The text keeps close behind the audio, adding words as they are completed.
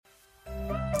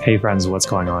Hey friends, what's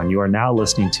going on? You are now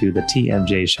listening to the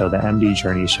TMJ Show, the MD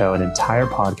Journey Show, an entire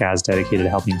podcast dedicated to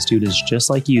helping students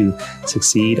just like you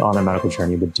succeed on their medical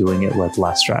journey, but doing it with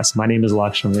less stress. My name is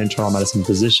Lakshman, I'm an internal medicine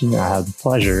physician. I have the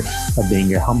pleasure of being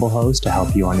your humble host to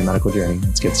help you on your medical journey.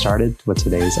 Let's get started with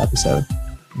today's episode.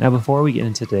 Now, before we get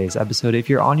into today's episode, if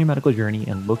you're on your medical journey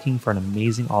and looking for an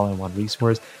amazing all-in-one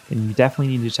resource, then you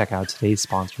definitely need to check out today's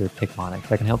sponsor, Picmonic,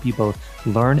 that can help you both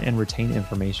learn and retain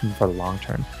information for the long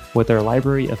term. With their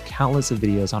library of countless of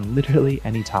videos on literally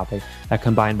any topic that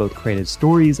combine both creative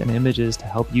stories and images to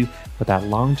help you with that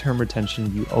long-term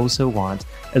retention you also want,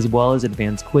 as well as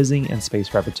advanced quizzing and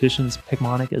spaced repetitions,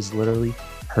 Picmonic is literally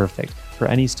perfect for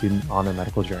any student on their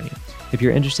medical journey. If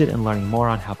you're interested in learning more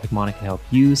on how Picmonic can help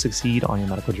you succeed on your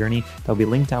medical journey, they'll be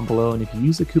linked down below. And if you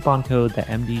use the coupon code, the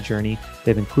MD Journey,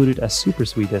 they've included a super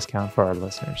sweet discount for our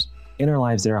listeners. In our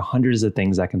lives, there are hundreds of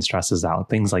things that can stress us out.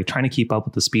 Things like trying to keep up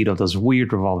with the speed of those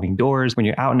weird revolving doors. When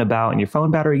you're out and about and your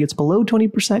phone battery gets below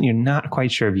 20%, you're not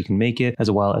quite sure if you can make it, as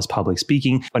well as public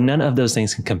speaking. But none of those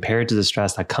things can compare to the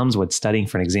stress that comes with studying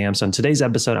for an exam. So in today's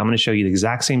episode, I'm going to show you the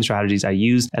exact same strategies I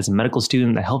used as a medical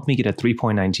student that helped me get a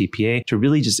 3.9 GPA to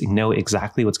really just know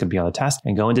exactly what's going to be on the test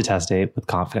and go into test day with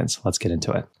confidence. Let's get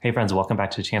into it. Hey friends, welcome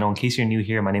back to the channel. In case you're new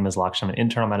here, my name is Lakshman, I'm an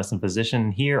internal medicine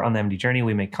physician. Here on the MD Journey,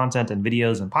 we make content and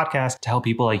videos and podcasts to help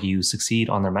people like you succeed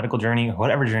on their medical journey or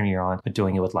whatever journey you're on, but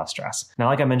doing it with less stress. Now,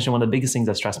 like I mentioned, one of the biggest things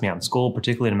that stressed me out in school,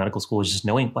 particularly in medical school, is just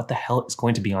knowing what the hell is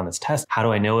going to be on this test. How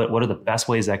do I know it? What are the best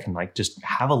ways that I can just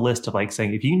have a list of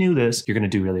saying, if you knew this, you're going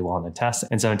to do really well on the test.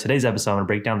 And so in today's episode, I'm going to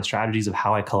break down the strategies of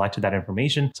how I collected that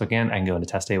information. So again, I can go into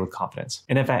test day with confidence.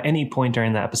 And if at any point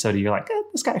during the episode, you're like,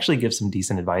 this guy actually gives some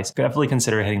decent advice, definitely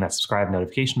consider hitting that subscribe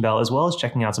notification bell, as well as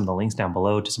checking out some of the links down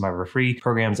below to some of our free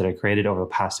programs that I created over the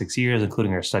past 6 years,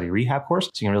 including our study rehab course.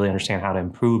 So you can really understand how to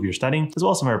improve your studying, as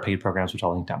well as some of our paid programs, which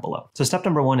I'll link down below. So step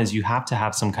number one is you have to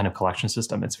have some kind of collection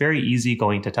system. It's very easy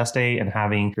going to test day and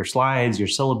having your slides, your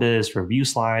syllabus, review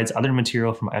slides, other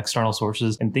material from external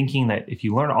sources, and thinking that if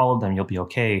you learn all of them, you'll be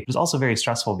okay. It's also very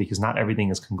stressful because not everything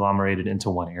is conglomerated into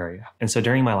one area. And so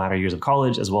during my latter years of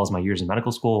college, as well as my years in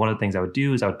medical school, one of the things I would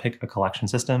do is I would pick a collection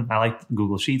system. I like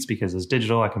Google Sheets because it's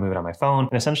digital. I can move it on my phone.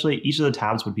 And essentially each of the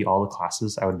tabs would be all the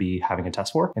classes I would be having a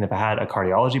test for. And if I had a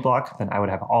cardiology block, then I would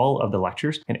have all of the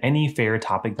lectures and any fair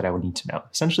topic that I would need to know.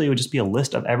 Essentially, it would just be a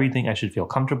list of everything I should feel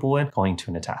comfortable in going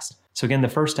to a test. So again, the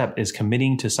first step is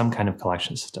committing to some kind of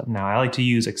collection system. Now, I like to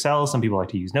use Excel. Some people like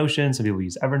to use Notion. Some people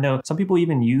use Evernote. Some people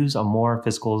even use a more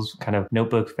physical kind of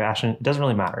notebook fashion. It doesn't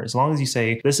really matter. As long as you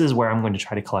say, this is where I'm going to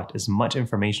try to collect as much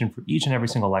information for each and every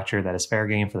single lecture that is fair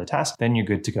game for the test, then you're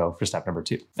good to go for step number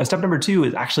two. Now, step number two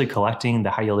is actually collecting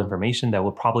the high yield information that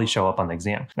will probably show up on the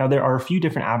exam. Now, there are a few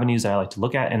different avenues that I like to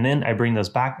look at, and then I bring those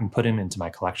back and put them into my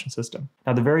collection system.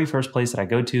 Now, the very first place that I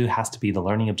go to has to be the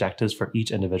learning objectives for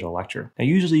each individual lecture. Now,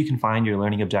 usually you can find your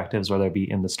learning objectives, whether it be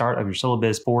in the start of your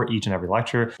syllabus for each and every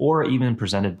lecture, or even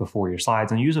presented before your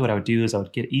slides. And usually what I would do is I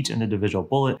would get each individual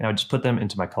bullet and I would just put them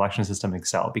into my collection system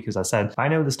Excel, because I said, if I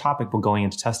know this topic will going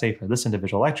into test day for this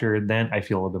individual lecture, then I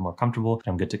feel a little bit more comfortable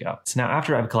and I'm good to go. So now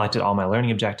after I've collected all my learning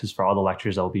objectives for all the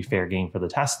lectures that will be fair game for the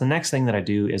test, the next thing that I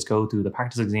do is go through the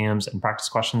practice exams and practice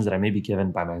questions that I may be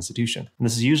given by my institution. And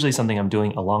this is usually something I'm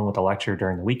doing along with the lecture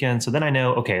during the weekend. So then I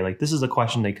know, okay, this is a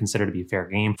question they consider to be fair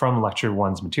game from lecture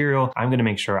one's material. I'm going to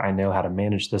make sure I know how to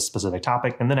manage this specific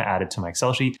topic, and then I add it to my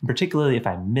Excel sheet. And particularly if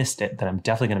I missed it, then I'm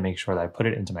definitely going to make sure that I put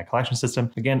it into my collection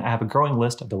system. Again, I have a growing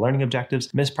list of the learning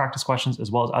objectives, missed practice questions, as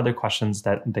well as other questions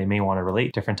that they may want to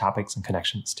relate different topics and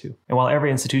connections to. And while every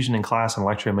institution in class and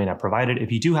lecture may not provide it,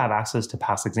 if you do have access to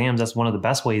past exams, that's one of the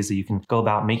best ways that you can go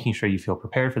about making sure you feel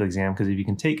prepared for the exam. Because if you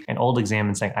can take an old exam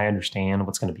and say, I understand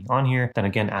what's going to be on here, then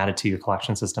again, add it to your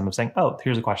collection system of saying, oh,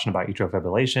 here's a question about atrial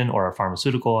fibrillation or a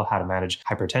pharmaceutical, how to manage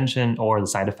hypertension or the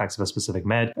side effects of a specific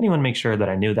med. And you want to make sure that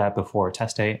I knew that before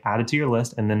test day, add it to your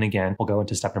list. And then again, we'll go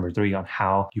into step number three on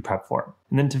how you prep for it.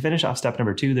 And then to finish off step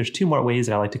number two, there's two more ways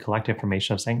that I like to collect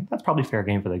information of saying that's probably fair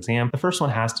game for the exam. The first one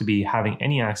has to be having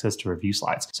any access to review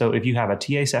slides. So if you have a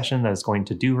TA session that is going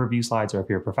to do review slides, or if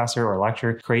your professor or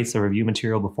lecturer creates the review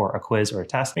material before a quiz or a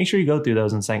test, make sure you go through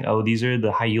those and saying, oh, these are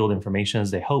the high yield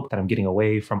informations they hope that I'm getting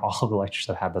away from all of the lectures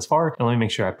I've had thus far. And let me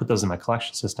make sure I put those in my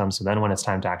collection system. So then when it's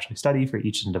time to actually study for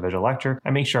each individual lecture,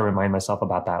 I make sure I remind myself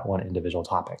about that one individual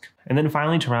topic. And then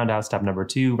finally, to round out step number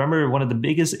 2, remember one of the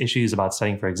biggest issues about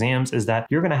studying for exams is that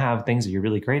you're going to have things that you're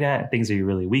really great at, things that you're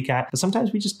really weak at, but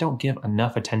sometimes we just don't give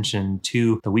enough attention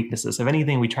to the weaknesses. If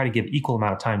anything, we try to give equal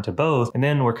amount of time to both, and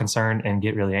then we're concerned and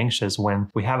get really anxious when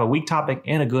we have a weak topic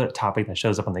and a good topic that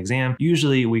shows up on the exam.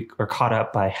 Usually we are caught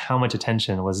up by how much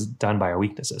attention was done by our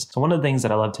weaknesses. So one of the things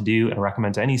that I love to do and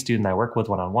recommend to any student that I work with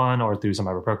one-on-one or through some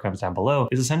of our programs down below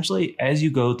is essentially as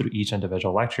you go through each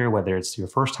individual lecture, whether it's your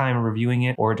first time reviewing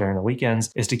it or during the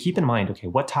weekends, is to keep in mind, okay,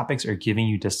 what topics are giving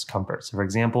you discomfort? So for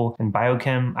example, in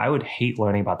biochem, I would hate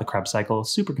learning about the Krebs cycle,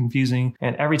 super confusing.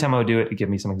 And every time I would do it, it'd give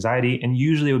me some anxiety. And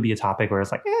usually it would be a topic where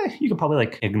it's like, you can probably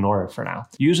ignore it for now.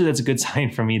 Usually that's a good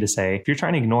sign for me to say, if you're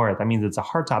trying to ignore it, that means it's a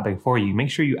hard topic for you. Make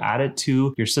sure you add it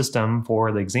to your system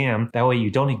for the exam. That way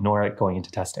you don't ignore it going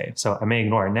into test day. So I may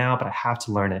ignore it now, but I have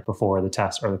to learn it before the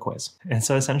test or the quiz. And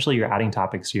so essentially you're adding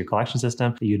topics to your collection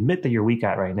system that you admit that you're weak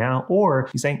at right now, or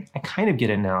you're saying, I kind of get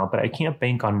it now, but I can't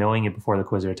bank on knowing it before the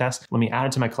quiz or test. Let me add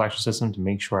it to my collection system to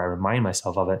make sure I remind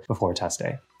myself of it before test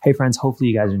day. Hey friends,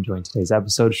 hopefully you guys are enjoying today's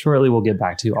episode. Shortly, we'll get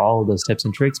back to all of those tips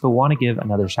and tricks, but want to give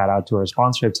another shout out to our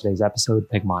sponsor of today's episode,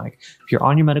 Picmonic. If you're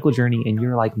on your medical journey and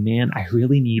you're like, man, I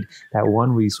really need that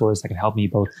one resource that can help me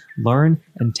both learn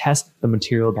and test the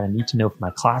material that I need to know for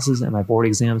my classes and my board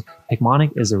exams,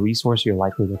 Picmonic is a resource you're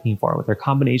likely looking for with their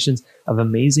combinations of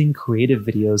amazing creative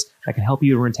videos that can help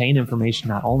you retain information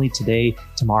not only today,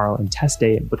 tomorrow, and test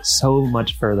day, but so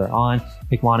much further on.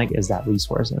 Picmonic is that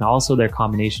resource. And also their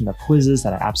combination of quizzes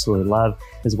that I absolutely love,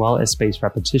 as well as spaced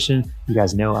repetition. You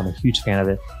guys know I'm a huge fan of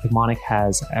it. Picmonic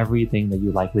has everything that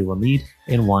you likely will need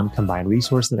in one combined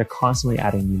resource that are constantly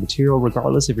adding new material,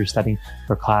 regardless if you're studying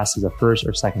for class as a first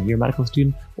or second year medical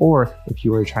student, or if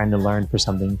you are trying to learn for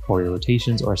something for your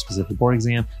rotations or a specific board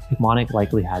exam. Picmonic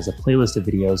likely has a playlist of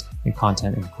videos and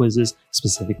content and quizzes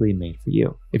specifically made for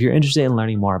you. If you're interested in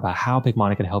learning more about how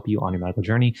Picmonic can help you on your medical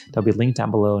journey, there'll be a link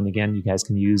down below. And again, you guys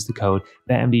can use the code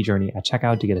TheMDJourney at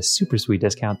checkout to get a super sweet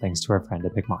discount thanks to our friend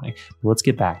at Picmonic. But let's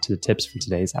get back to the tips for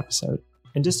today's episode.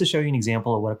 And just to show you an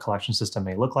example of what a collection system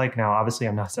may look like. Now, obviously,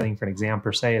 I'm not studying for an exam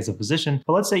per se as a physician,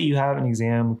 but let's say you have an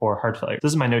exam for heart failure.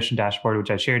 This is my Notion dashboard,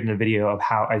 which I shared in a video of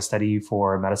how I study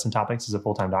for medicine topics as a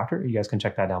full-time doctor. You guys can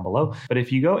check that down below. But if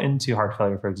you go into heart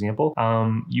failure, for example,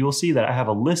 you will see that I have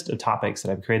a list of topics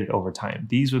that I've created over time.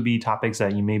 These would be topics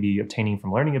that you may be obtaining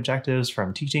from learning objectives,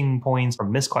 from teaching points,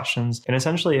 from missed questions. And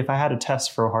essentially, if I had a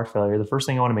test for heart failure, the first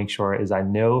thing I want to make sure is I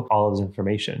know all of this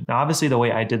information. Now, obviously, the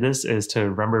way I did this is to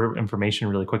remember information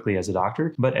really quickly as a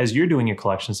doctor. But as you're doing your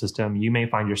collection system, you may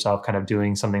find yourself kind of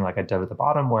doing something like I did at the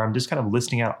bottom, where I'm just kind of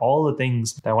listing out all the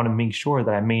things that I want to make sure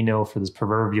that I may know for this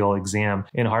proverbial exam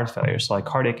in heart failure. So like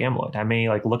cardiac amyloid, I may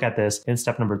look at this in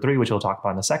step number 3, which we'll talk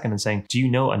about in a second, and saying, do you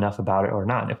know enough about it or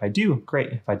not? If I do,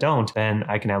 great. If I don't, then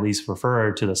I can at least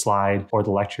refer to the slide or the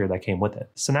lecture that came with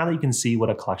it. So now that you can see what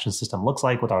a collection system looks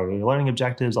like with all your learning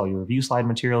objectives, all your review slide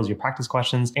materials, your practice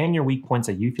questions, and your weak points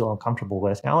that you feel uncomfortable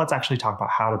with, now let's actually talk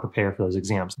about how to prepare for those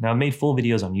exams. Now, I've made full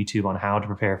videos on YouTube on how to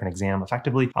prepare for an exam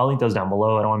effectively. I'll link those down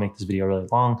below. I don't want to make this video really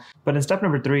long, but in step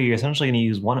number 3, you're essentially going to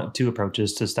use one of 2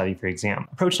 approaches to study for your exam.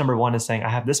 Approach number 1 is saying, I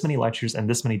have this many lectures and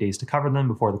this many days to cover them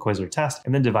before the quiz or test,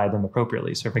 and then divide them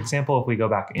appropriately. So for example, if we go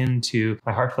back into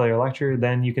my heart failure lecture,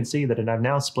 then you can see that I've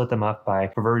now split them up by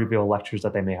proverbial lectures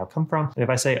that they may have come from. And if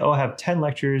I say, oh, I have 10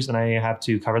 lectures and I have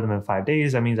to cover them in 5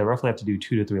 days, that means I roughly have to do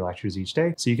 2 to 3 lectures each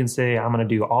day. So you can say, I'm going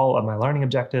to do all of my learning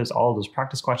objectives, all of those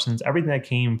practice questions, everything that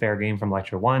came fair game from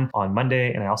lecture 1 on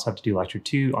Monday, and I also have to do lecture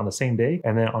 2 on the same day.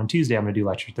 And then on Tuesday, I'm going to do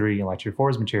lecture 3 and lecture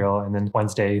 4's material, and then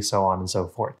Wednesday, so on and so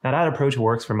forth. Now that approach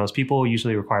works for most people,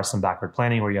 usually requires some backward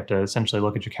planning where you have to essentially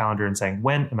look at your calendar and saying,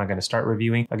 when am I going to start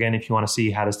reviewing? Again, if you want to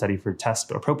see how to study for tests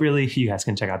appropriately, you guys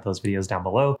can check out those videos down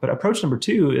below. But approach number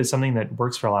 2 is something that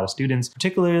works for a lot of students,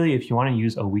 particularly if you want to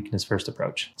use a weakness first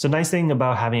approach. So nice thing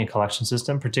about having a collection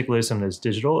system, particularly something that's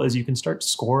digital, is you can start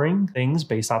scoring things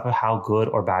based off of how good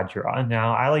or bad you're on.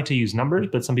 Now, I like to use numbers,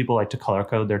 but some people like to color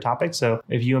code their topics. So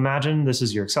if you imagine this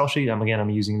is your Excel sheet, I'm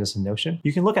using this in Notion,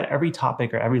 you can look at every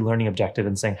topic or every learning objective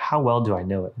and saying, how well do I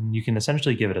know it? And you can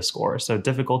essentially give it a score. So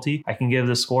difficulty, I can give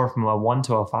the score from a 1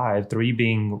 to a 5, 3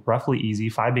 being roughly easy,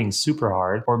 5 being super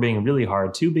hard, 4 being really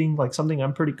hard, 2 being like something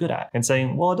I'm pretty good at, and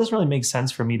saying, well, it doesn't really make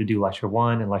sense for me to do lecture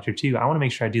 1 and lecture 2. I want to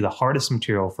make sure I do the hardest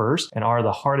material first and are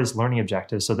the hardest learning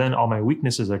objectives. So then all my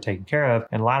weaknesses are taken care of,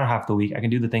 and the latter half of the week, I can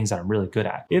do the things that I'm really good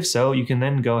at. If so, you can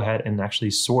then go ahead and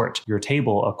actually sort your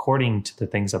table according to the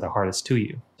things that are hardest to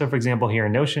you. So for example, here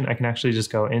in Notion, I can actually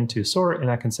just go into sort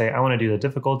and I can say, I want to do the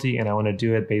difficulty and I want to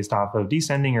do it based off of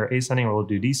descending or ascending, or we'll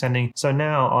do descending. So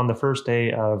now on the first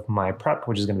day of my prep,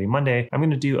 which is going to be Monday, I'm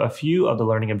going to do a few of the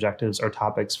learning objectives or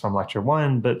topics from lecture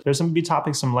 1, but there's going to be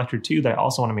topics from lecture 2 that I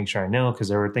also want to make sure I know, because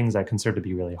there were things I consider to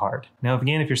be really hard. Now,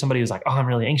 again, if you're somebody who's like, oh, I'm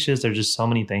really anxious, there's just so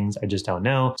many things I just don't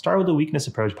know, start with the weakness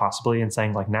approach possibly and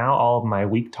saying like, now all of my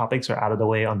weak topics are out of the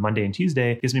way on Monday and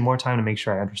Tuesday. It gives me more time to make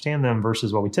sure I understand them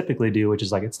versus what we typically do, which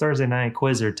is like it's Thursday night,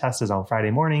 quiz or test is on Friday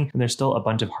morning, and there's still a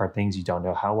bunch of hard things you don't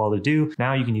know how well to do.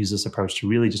 Now you can use this approach to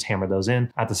really just hammer those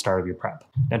in at the start of your prep.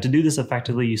 Now, to do this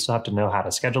effectively, you still have to know how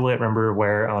to schedule it. Remember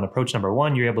where on approach number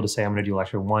 1, you're able to say, I'm going to do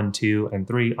lecture 1, 2, and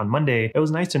 3 on Monday. It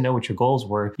was nice to know what your goals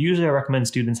were. Usually I recommend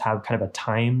students have kind of a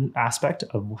time aspect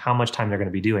of how much time they're going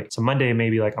to be doing. So Monday,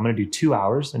 maybe like I'm going to do 2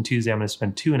 hours, and Tuesday I'm going to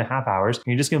spend 2.5 hours, and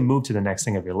you're just going to move to the next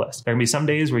thing of your list. There are going to be some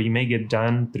days where you may get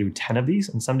done through 10 of these,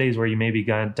 and some days where you may be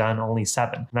done only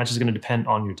 7. And that's just going to depend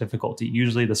on your difficulty.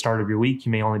 Usually the start of your week,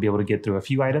 you may only be able to get through a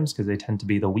few items because they tend to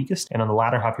be the weakest. And on the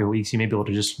latter half of your weeks, you may be able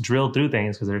to just drill through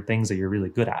things because they're things that you're really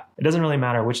good at. It doesn't really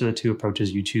matter which of the 2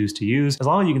 approaches you choose to use, as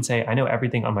long as you can say, I know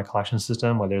everything on my collection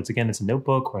system, whether it's a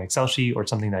notebook or an Excel sheet or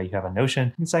something that you have on Notion.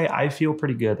 You can say, I feel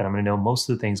pretty good that I'm going to know most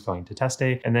of the things going to test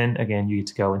day. And then again, you get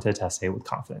to go into test day with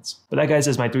confidence. But that, guys,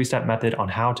 is my 3-step method on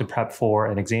how to prep for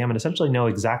an exam and essentially know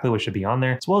exactly what should be on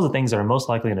there, as well as the things that are most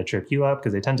likely going to trip you up,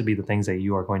 because they tend to be the things that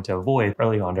you are going to avoid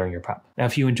early on during your prep. Now,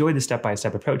 if you enjoy the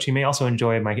step-by-step approach, you may also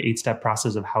enjoy my 8-step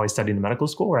process of how I studied in medical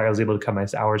school, where I was able to cut my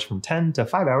hours from 10 to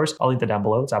 5 hours. I'll link that down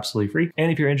below. It's absolutely free.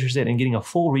 And if you're interested in getting a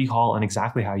full recall on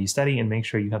exactly how you study and make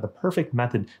sure you have the perfect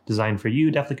method designed for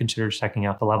you, definitely consider checking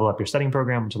out the Level Up Your Studying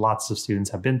program, which lots of students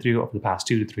have been through over the past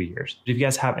 2 to 3 years. If you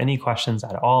guys have any questions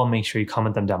at all, make sure you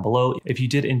comment them down below. If you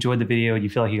did enjoy the video, you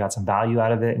feel like you got some value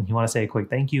out of it, and you want to say a quick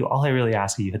thank you, all I really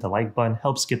ask is you hit the like button.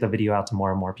 Helps get the video out to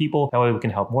more and more people. That way we can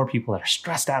help more people that are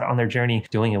stressed out on their journey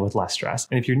doing it with less stress.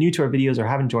 And if you're new to our videos or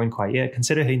haven't joined quite yet,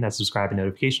 consider hitting that subscribe and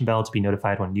notification bell to be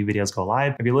notified when new videos go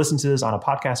live. If you're listening to this on a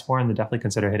podcast form, then definitely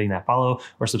consider hitting that follow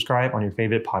or subscribe on your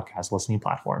favorite podcast listening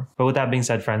platform. But with that being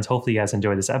said, friends, hopefully you guys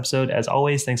enjoyed this episode. As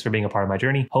always, thanks for being a part of my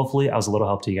journey. Hopefully I was a little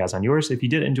help to you guys on yours. If you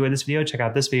did enjoy this video, check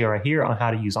out this video right here on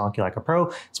how to use Anki like a pro,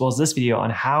 as well as this video on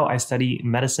how I study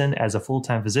medicine as a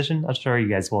full-time physician. I'm sure you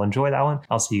guys will enjoy that one.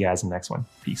 I'll see you guys in the next one.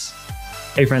 Peace.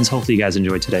 Hey friends, hopefully you guys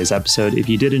enjoyed today's episode. If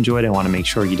you did enjoy it, I want to make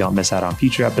sure you don't miss out on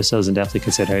future episodes, and definitely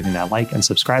consider hitting that like and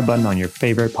subscribe button on your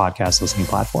favorite podcast listening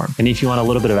platform. And if you want a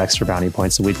little bit of extra brownie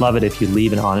points, so we'd love it if you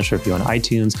leave an honest review on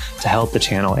iTunes to help the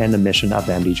channel and the mission of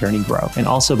the MD Journey grow. And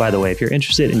also, by the way, if you're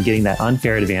interested in getting that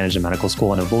unfair advantage in medical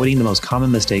school and avoiding the most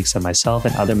common mistakes that myself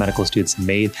and other medical students have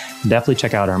made, definitely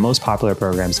check out our most popular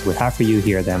programs that we have for you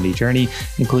here at the MD Journey,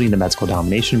 including the Med School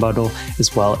Domination Bundle,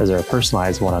 as well as our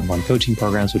personalized one-on-one coaching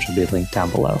programs, which will be linked down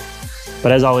below.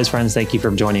 But as always, friends, thank you for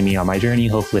joining me on my journey.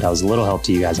 Hopefully that was a little help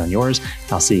to you guys on yours.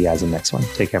 I'll see you guys in the next one.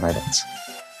 Take care, my friends.